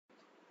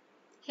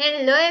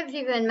Hello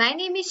everyone, my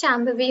name is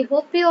Shambhavi.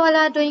 Hope you all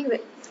are doing well.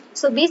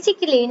 So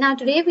basically, now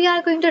today we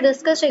are going to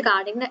discuss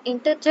regarding the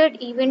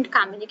interthread event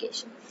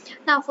communication.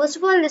 Now first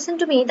of all, listen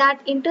to me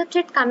that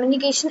interthread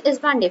communication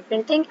is one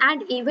different thing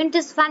and event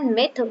is one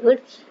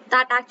method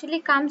that actually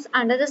comes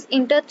under this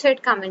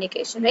interthread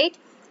communication, right?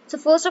 So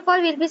first of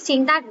all, we'll be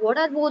seeing that what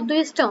are both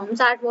these terms,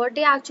 that what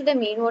they actually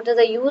mean, what is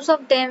the use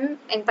of them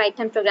in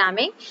Python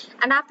programming,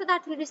 and after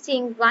that we'll be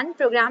seeing one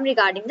program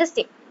regarding the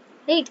same.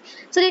 Right.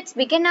 So let's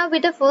begin now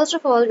with the first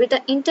of all with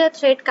the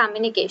inter-thread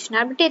communication.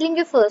 I'll be telling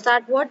you first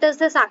that what does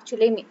this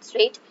actually means,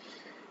 right?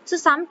 So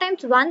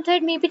sometimes one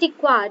thread may be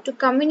required to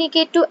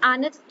communicate to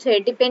another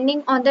thread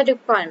depending on the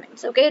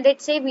requirements. Okay,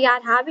 let's say we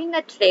are having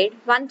a thread,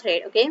 one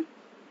thread, okay,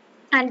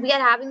 and we are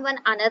having one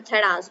another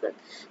thread as well.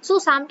 So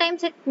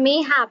sometimes it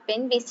may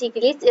happen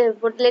basically,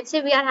 but let's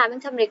say we are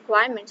having some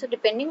requirements, so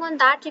depending on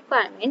that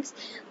requirements,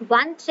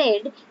 one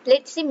thread,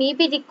 let's say, may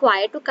be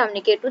required to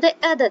communicate to the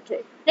other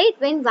thread, right?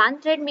 When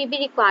one thread may be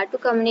required to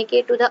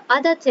communicate to the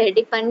other thread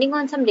depending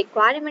on some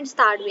requirements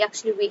that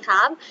we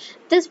have,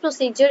 this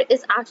procedure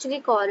is actually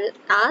called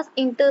as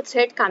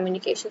inter-thread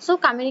communication. So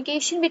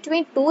communication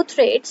between two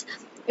threads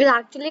is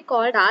actually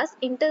called as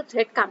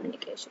inter-thread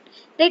communication.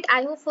 Right,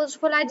 I hope first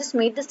of all I just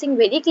made this thing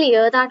very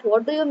clear that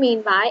what do you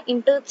mean by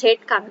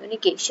inter-thread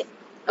communication.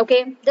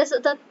 Okay, this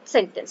is the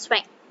sentence,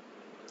 fine.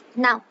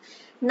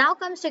 Now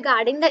comes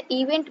regarding the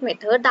event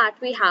method that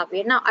we have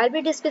here. Now I'll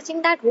be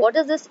discussing that what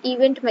is this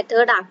event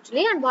method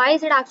actually and why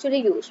is it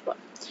actually used for.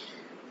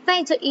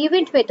 Fine, so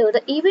event method.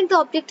 The event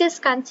object is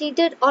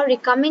considered or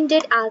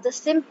recommended as the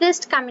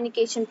simplest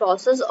communication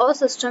process or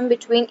system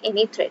between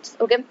any threads.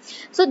 Okay,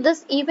 so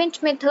this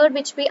event method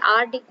which we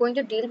are going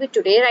to deal with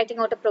today, writing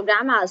out a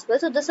program as well.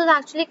 So this is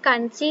actually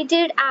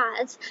considered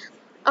as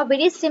a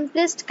very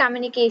simplest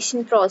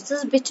communication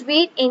process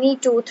between any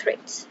two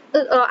threads.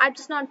 I'm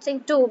just not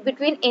saying two,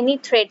 between any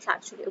threads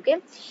actually,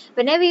 okay.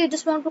 Whenever you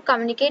just want to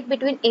communicate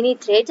between any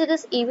threads, so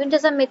this event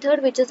is a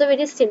method which is the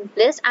very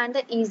simplest and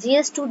the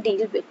easiest to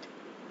deal with.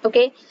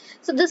 Okay,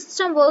 so this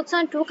system works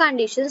on two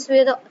conditions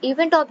where the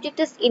event object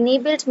is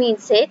enabled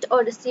means set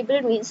or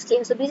disabled means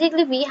clear. So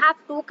basically we have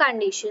two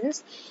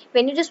conditions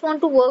when you just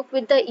want to work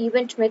with the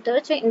event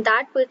method. So in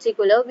that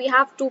particular we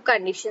have two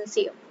conditions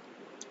here.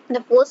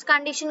 The first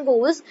condition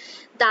goes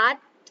that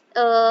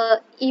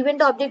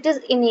event object is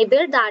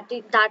enabled,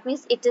 that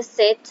means it is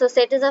set. So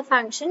set is a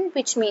function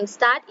which means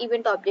that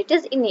event object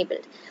is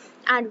enabled,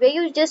 and where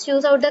you just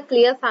use out the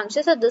clear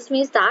function, so this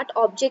means that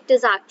object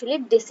is actually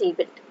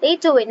disabled,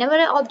 right? So whenever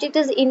an object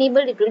is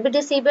enabled it will be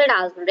disabled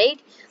as well,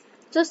 right?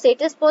 So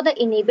set is for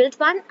the enabled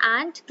one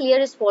and clear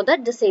is for the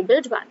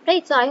disabled one,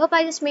 right? So I hope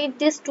I just made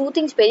these two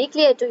things very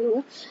clear to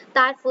you,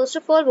 that first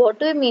of all what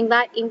do you mean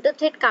by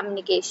inter-thread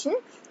communication,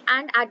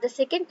 and at the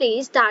second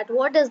place that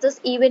what is this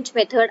event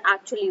method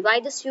actually, why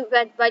just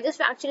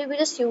actually we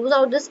just use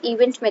out this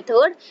event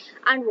method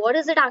and what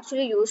is it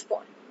actually used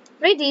for,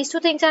 right? These two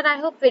things are I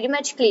hope very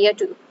much clear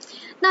to you.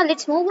 Now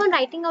let's move on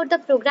writing out the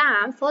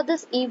program for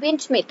this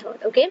event method.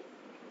 Okay,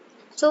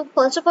 so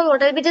first of all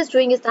what I'll be just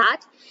doing is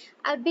that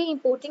I'll be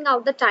importing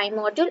out the time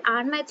module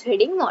and my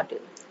threading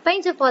module.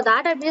 Fine, so for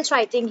that I'll be just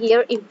writing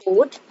here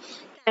import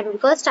time,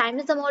 because time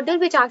is the module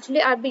which actually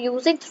I'll be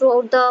using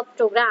throughout the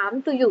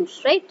program to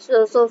use, right?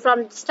 So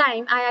from this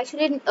time I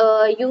actually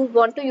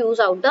want to use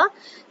out the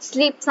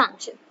sleep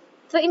function.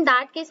 So in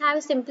that case I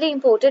have simply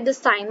imported this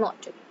time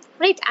module,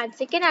 right? And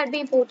second I'll be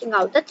importing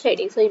out the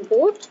threading. So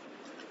import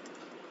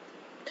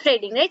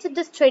threading, right? So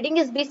this threading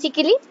is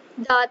basically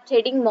the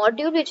threading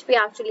module which we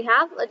actually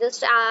have.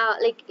 Just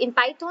like in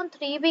Python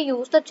 3 we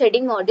use the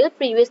threading module.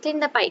 Previously in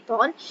the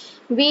Python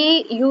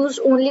we used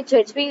only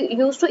threads, we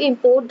used to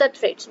import the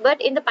threads, but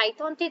in the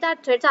Python 3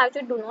 that threads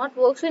actually do not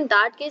work, so in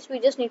that case we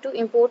just need to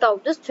import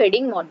out this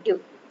threading module.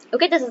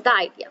 Okay, this is the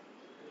idea.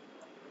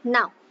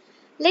 Now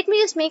let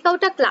me just make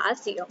out a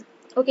class here.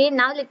 Okay,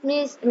 now let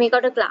me make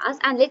out a class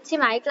and let's say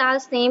my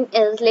class name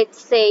is, let's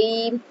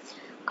say,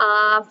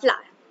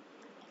 flower.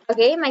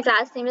 Okay, my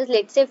class name is,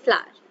 let's say,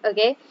 flower.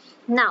 Okay,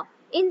 now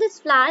in this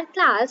flower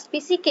class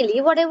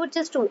basically what I would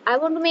just do, I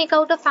want to make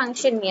out a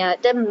function here,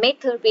 the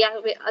method.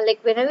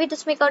 Like whenever we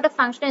just make out a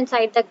function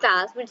inside the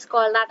class, we just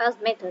call that as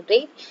method,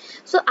 right?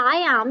 So I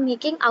am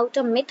making out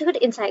a method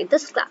inside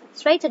this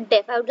class, right? So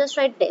def, I would just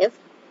write def,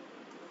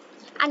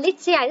 and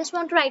let's say I just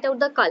want to write out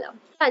the color.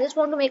 So I just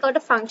want to make out a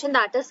function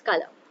that is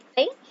color,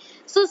 right?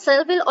 So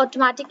self will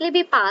automatically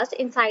be passed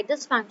inside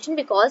this function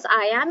because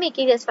I am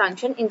making this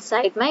function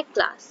inside my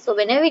class. So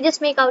whenever we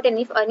just make out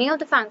any of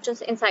the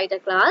functions inside the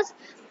class,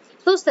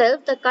 so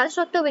self, the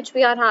constructor which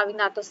we are having,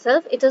 that is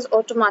self, it is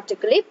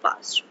automatically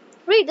passed,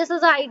 right? This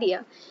is the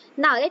idea.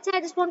 Now let's say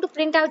I just want to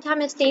print out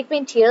some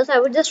statement here, so I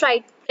would just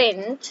write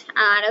print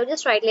and I would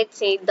just write, let's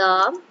say,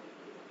 the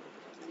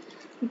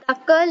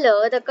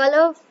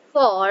color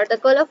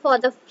for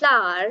the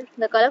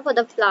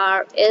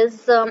flower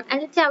is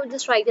and let's say I would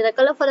just write the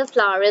color for the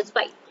flower is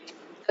white.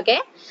 Okay,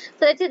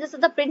 so let's say this is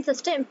the print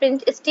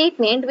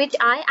statement which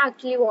I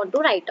actually want to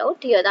write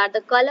out here, that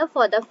the color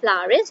for the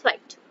flower is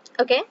white.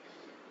 Okay,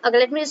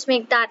 let me just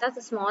make that as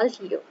a small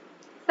here.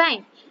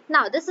 Fine.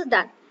 Now this is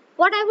done.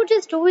 What I would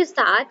just do is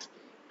that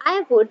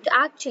I would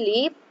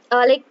actually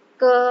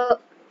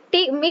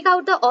make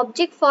out the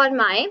object for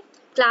my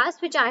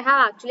class which I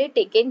have actually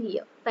taken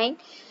here. Fine.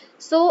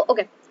 So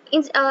okay.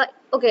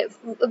 Okay.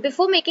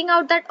 Before making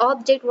out that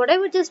object, what I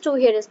would just do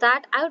here is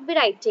that I would be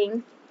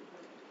writing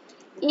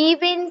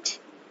event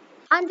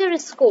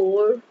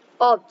underscore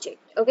object.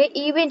 Okay,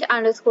 event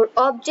underscore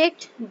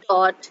object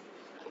dot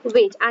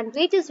wait, and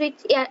wait is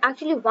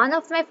actually one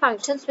of my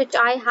functions which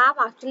I have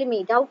actually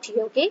made out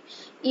here. Okay,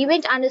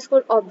 event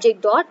underscore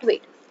object dot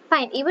wait.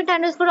 Fine, event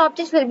underscore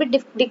object will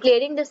be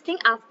declaring this thing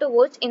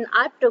afterwards in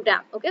our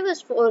program. Okay,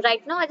 but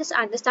right now I just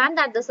understand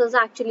that this is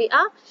actually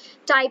a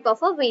type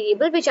of a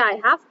variable which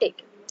I have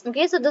taken.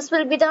 Okay, so this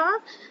will be the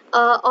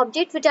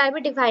object which I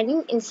will be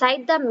defining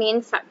inside the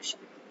main function.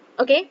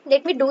 Okay,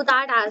 let me do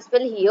that as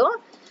well here.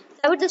 So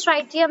I would just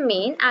write here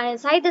main, and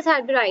inside this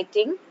I'll be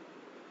writing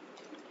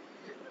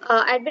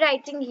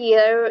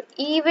here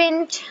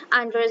event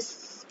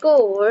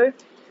underscore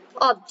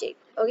object.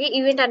 Okay,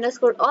 event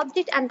underscore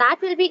object, and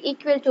that will be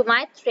equal to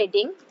my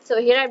threading.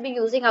 So here I'll be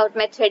using out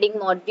my threading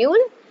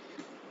module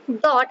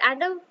dot,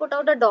 and I'll put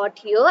out a dot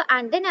here,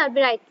 and then I'll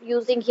be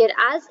using here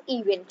as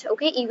event.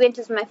 Okay, event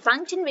is my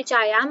function which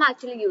I am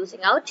actually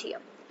using out here.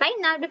 Fine,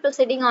 now I'll be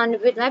proceeding on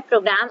with my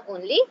program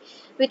only,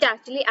 which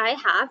actually I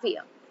have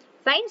here.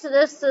 Fine, so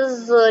this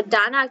is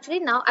done actually.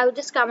 Now I will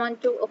just come on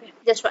to, okay,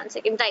 just one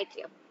second, right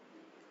here.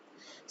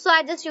 So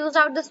I just used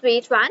out this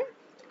wait one,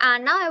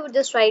 and now I would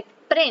just write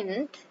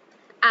print,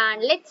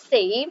 and let's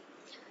say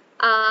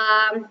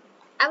I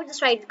would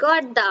just write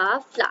got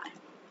the flower.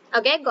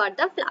 Okay, got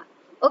the flower.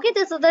 Okay,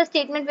 this is the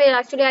statement where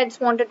actually I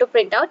just wanted to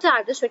print out, so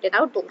I've just written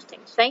out those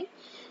things, right?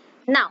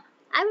 Now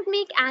I would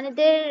make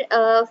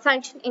another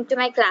function into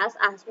my class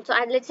as well. So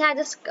let's say I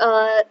just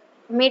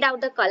made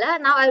out the color.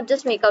 Now I would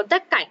just make out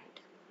the kind.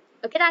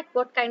 Okay, that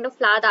what kind of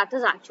flower that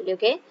is actually.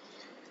 Okay,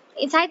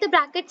 inside the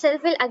bracket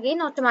itself will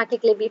again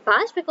automatically be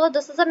passed, because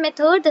this is a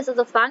method, this is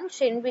a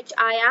function which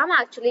I am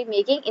actually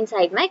making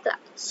inside my class.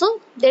 So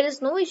there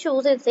is no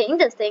issues in saying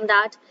this thing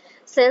that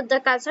says the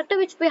constructor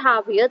which we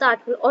have here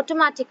that will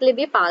automatically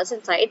be passed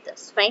inside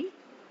this. Fine.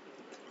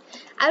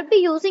 I will be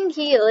using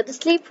here the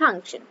sleep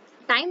function,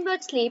 time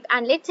dot sleep,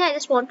 and let's say I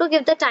just want to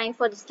give the time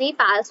for the sleep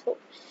as 4.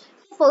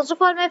 First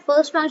of all, my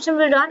first function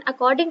will run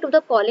according to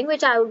the calling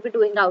which I would be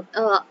doing out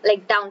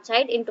like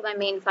downside into my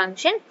main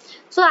function.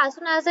 So as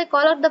soon as I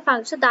call out the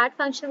function, that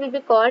function will be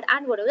called,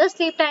 and whatever the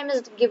sleep time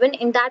is given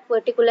in that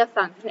particular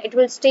function, it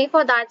will stay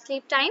for that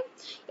sleep time.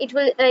 It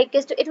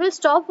will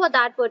stop for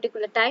that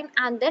particular time,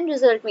 and then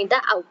result me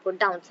the output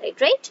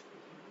downside, right?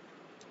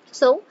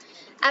 So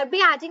I'll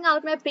be adding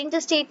out my print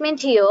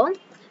statement here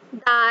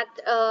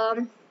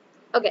that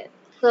okay,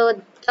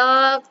 so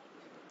the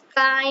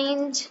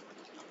kind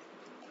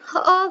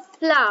of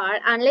flower,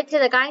 and let's say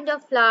the kind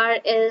of flower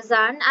is,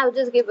 and I'll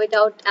just give it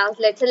out as,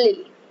 let's say,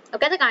 lily.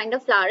 Okay, the kind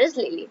of flower is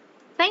lily.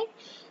 Fine.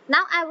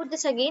 Now I would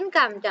just again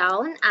come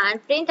down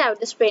and print out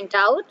this print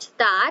out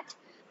that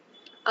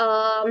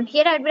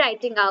here I'll be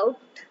writing out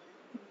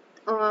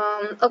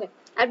okay,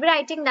 I'll be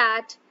writing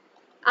that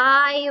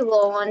I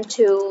want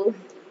to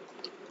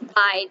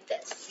buy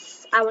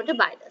this. I want to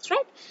buy this,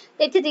 right?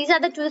 Let's say these are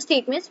the two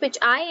statements which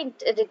I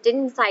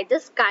written inside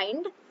this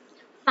kind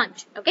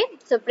function. Okay,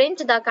 so print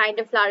the kind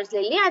of flower is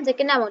lily, and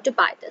second I want to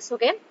buy this.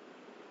 Okay,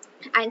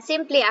 and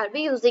simply I'll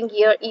be using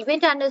here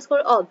event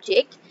underscore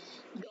object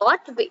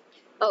dot wait.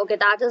 Okay,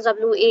 that is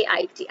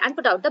wait, and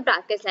put out the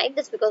brackets like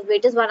this, because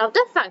wait is one of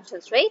the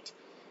functions, right?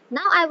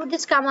 Now I would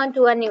just come on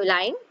to a new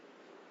line,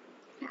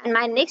 and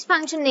my next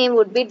function name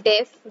would be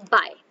def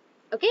by.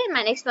 Okay,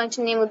 my next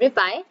function name would be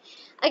by.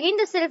 Again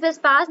the self is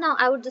passed. Now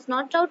I would just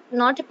not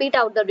repeat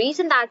out the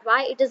reason that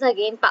why it is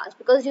again passed,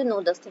 because you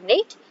know this thing,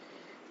 right?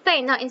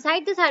 Fine. Now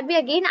inside this I'll be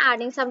again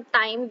adding some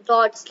time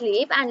dot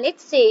sleep, and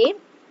let's say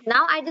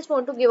now I just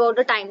want to give out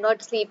the time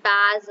dot sleep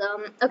as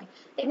okay,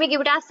 let me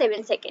give it as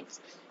 7 seconds.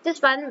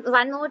 Just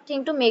one more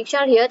thing to make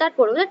sure here, that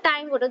whatever the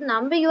time, whatever the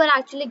number you are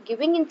actually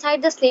giving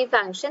inside the sleep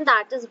function,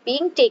 that is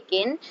being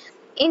taken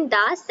in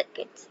the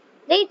seconds.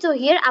 Right, so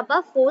here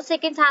above 4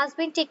 seconds has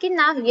been taken.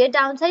 Now here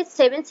downside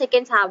 7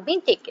 seconds have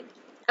been taken.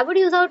 I would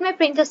use out my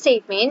printf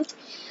statement,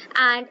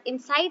 and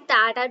inside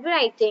that I'll be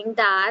writing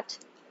that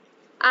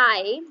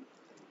I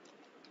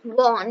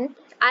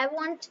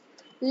want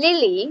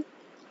Lily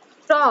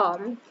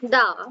from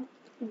the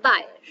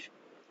buyer.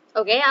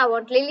 Okay, I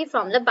want Lily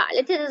from the buyer.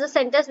 Let's say this is a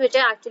sentence which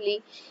I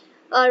actually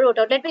wrote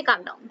out. Let me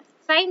come down.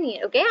 Fine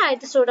here. Okay, I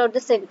just wrote out the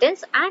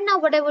sentence, and now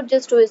what I would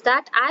just do is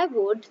that I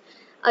would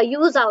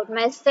use out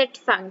my set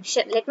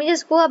function. Let me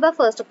just go above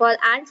first of all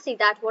and see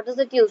that what is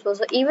it used for.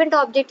 So event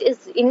object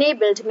is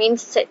enabled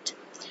means set.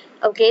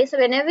 Okay, so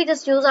whenever we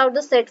just use out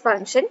the set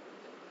function,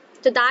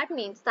 so that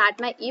means that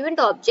my event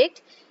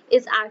object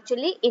is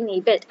actually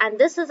enabled, and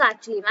this is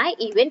actually my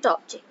event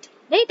object,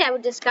 right? I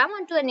would just come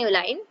onto a new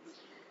line,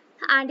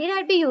 and here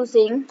I'll be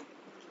using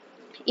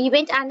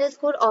event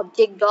underscore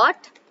object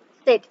dot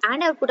set,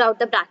 and I'll put out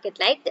the bracket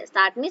like this.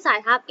 That means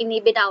I have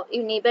enabled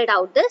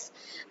out this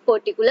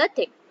particular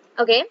thing.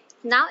 Okay,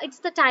 Now it's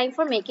the time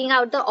for making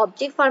out the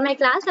object for my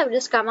class. I will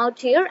just come out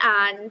here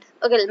and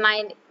okay,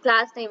 my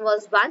class name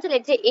was 1. So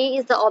let's say A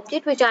is the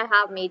object which I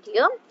have made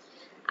here,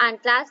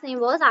 and class name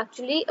was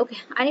actually okay.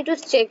 I need to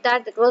check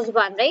that it was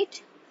 1,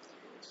 right?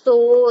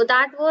 So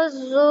that was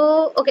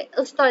okay.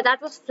 Sorry,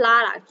 that was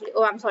flower actually.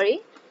 Oh, I'm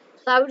sorry.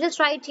 So I will just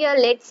write here.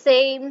 Let's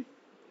say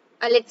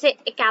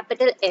a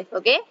capital F,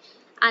 okay,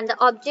 and the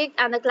object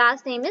and the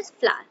class name is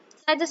flower.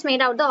 So I just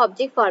made out the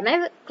object for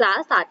my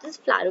class, that is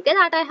flower, okay,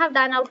 that I have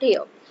done out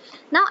here.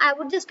 Now I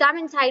would just come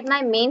inside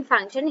my main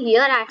function.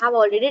 Here I have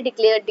already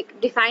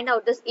defined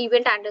out this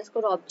event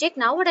underscore object.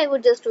 Now what I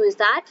would just do is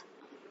that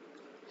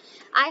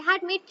I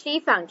had made 3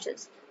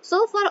 functions.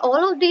 So for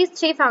all of these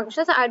 3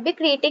 functions, I would be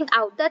creating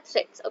out the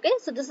threads, okay.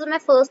 So this is my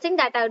first thing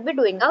that I would be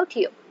doing out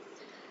here.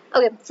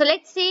 Okay, so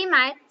let's say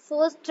my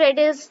first thread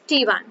is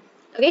T1.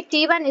 Okay,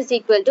 T1 is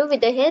equal to,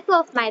 with the help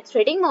of my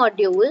threading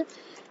module,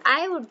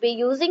 I would be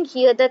using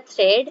here the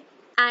thread,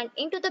 and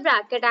into the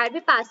bracket I'll be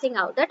passing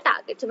out the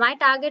target. So my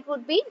target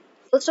would be,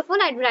 first of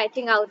all, I'd be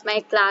writing out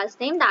my class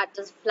name, that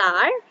is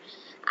flower.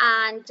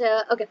 And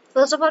okay,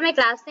 first of all, my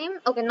class name,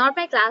 okay, not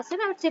my class name,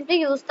 I would simply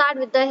use that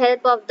with the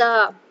help of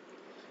the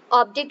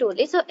object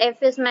only. So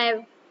F is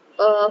my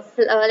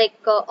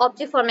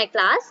object for my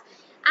class,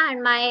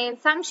 and my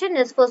function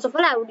is, first of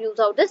all, I would use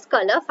out this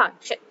color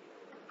function,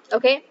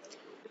 okay.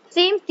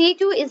 Same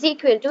T2 is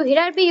equal to, here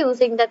I'll be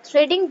using the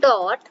threading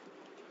dot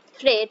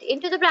thread,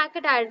 into the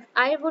bracket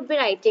I would be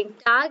writing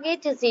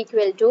target is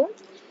equal to,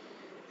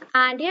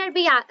 and here I'll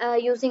be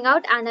using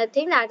out another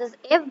thing, that is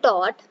F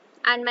dot,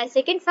 and my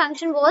second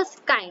function was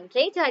kind,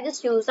 right? So I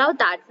just used out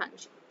that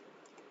function.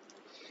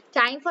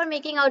 Time for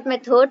making out my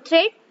third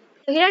thread.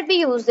 So here I'll be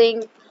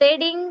using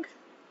threading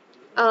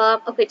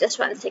okay, just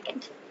 1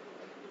 second.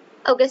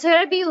 Okay, so here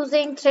I'll be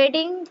using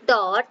threading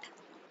dot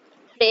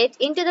thread,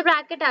 into the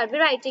bracket I'll be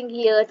writing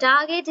here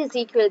target is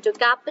equal to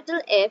capital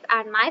F,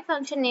 and my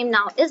function name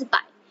now is by.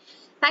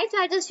 Right, so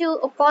I just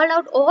called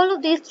out all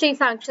of these 3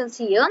 functions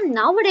here.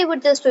 Now what I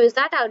would just do is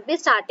that I would be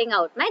starting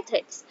out my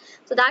threads.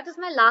 So that is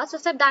my last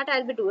step that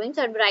I'll be doing.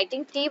 So I'll be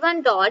writing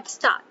T1 dot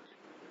start.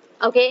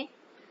 Okay.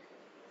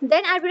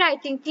 Then I'll be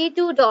writing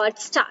T2 dot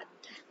start.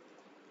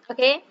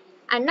 Okay,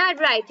 and now I'm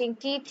writing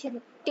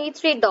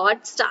T3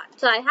 dot start.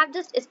 So I have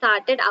just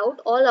started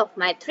out all of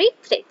my 3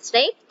 threads,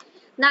 right?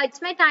 Now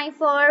it's my time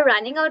for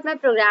running out my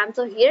program.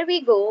 So here we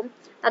go.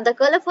 Now the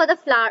color for the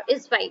flower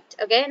is white.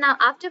 Okay, now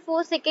after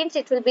 4 seconds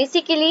it will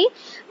basically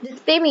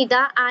display me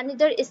the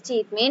another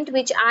statement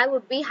which I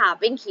would be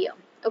having here.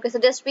 Okay, so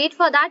just wait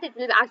for that. It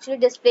will actually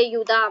display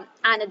you the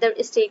another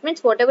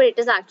statements, whatever it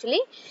is actually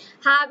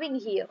having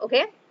here.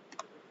 Okay.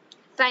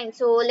 Fine,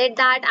 so let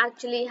that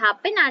actually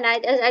happen, and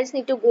I just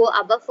need to go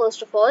above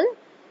first of all.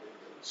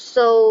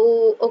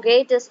 So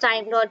okay, it is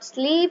time dot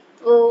sleep.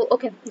 Oh,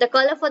 okay, the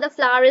color for the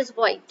flower is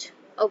white.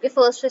 Okay,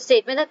 first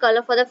statement, the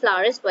color for the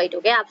flower is white.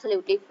 Okay,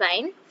 absolutely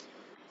fine.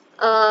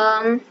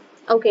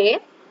 Okay,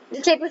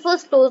 just let me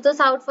first close this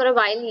out for a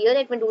while here.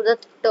 Let me do the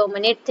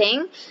terminate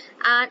thing,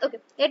 and okay,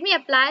 let me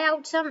apply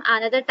out some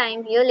another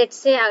time here. Let's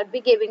say I would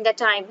be giving the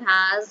time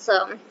as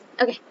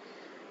okay.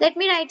 Let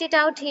me write it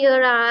out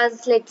here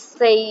as, let's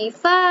say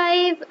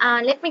 5,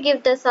 and let me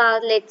give this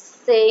as, let's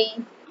say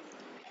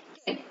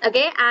 10.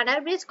 Okay, and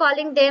I'll be just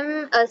calling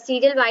them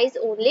serial wise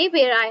only,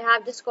 where I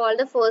have just called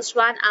the first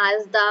one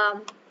as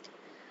the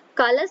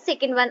color,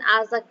 second one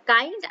as the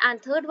kind,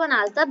 and third one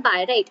as the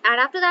by, right? And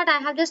after that I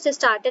have just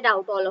started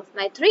out all of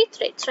my 3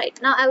 threads, right?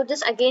 Now I would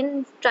just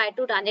again try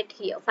to run it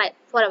here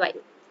for a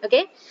while.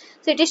 Okay,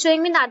 so it is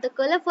showing me that the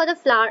color for the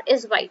flower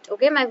is white.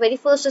 Okay, my very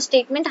first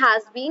statement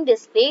has been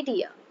displayed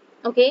here.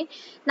 Okay,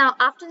 now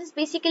after this,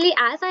 basically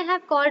as I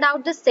have called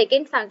out the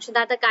second function,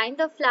 that the kind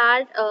of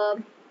flower,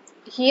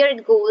 here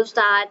it goes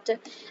that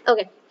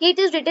okay, it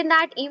is written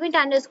that event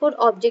underscore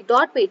object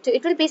dot wait. So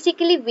it will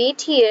basically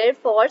wait here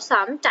for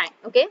some time.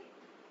 Okay,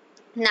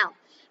 now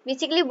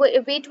basically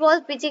wait was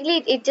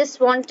basically it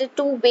just wanted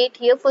to wait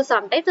here for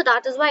some time, so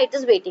that is why it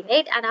is waiting,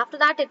 right? And after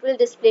that it will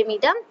display me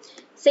the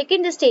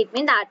second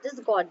statement, that is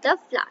got the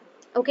flower.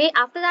 Okay,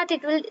 after that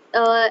it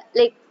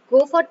will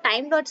go for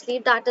time dot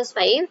sleep, that is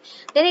 5,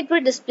 then it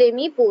will display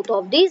me both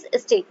of these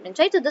statements,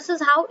 right? So this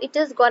is how it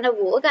is gonna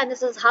work, and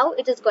this is how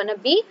it is gonna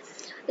be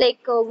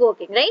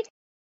working, right?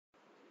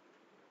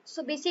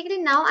 So basically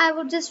now I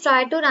would just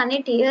try to run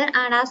it here,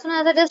 and as soon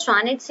as I just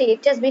run it, see,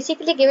 it just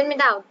basically given me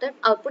the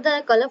output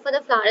that the color for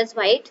the flower is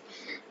white.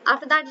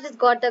 After that it has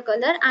got the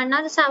color, and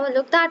now just have a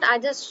look that I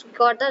just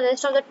got the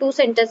rest of the 2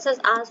 sentences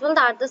as well,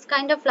 that this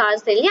kind of flower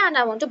is silly and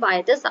I want to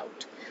buy this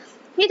out.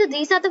 Okay, so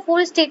these are the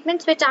 4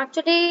 statements which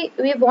actually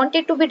we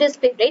wanted to be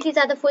displayed, right? These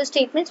are the 4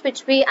 statements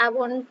which I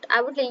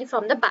would delete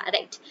from the bar,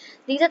 right?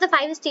 These are the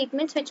 5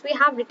 statements which we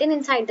have written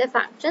inside the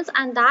functions,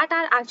 and that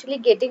are actually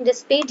getting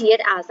displayed here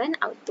as an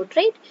output,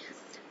 right?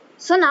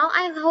 So now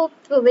I hope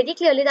very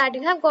clearly that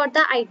you have got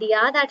the idea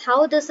that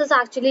how this is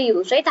actually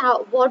used, right?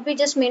 What we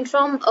just mean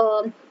from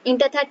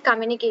interthread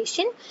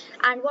communication,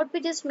 and what we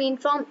just mean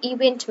from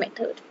event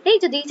method, right?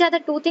 So these are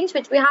the 2 things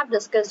which we have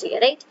discussed here,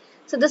 right?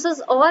 So this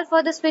is all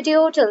for this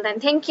video. Till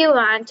then, thank you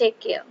and take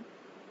care.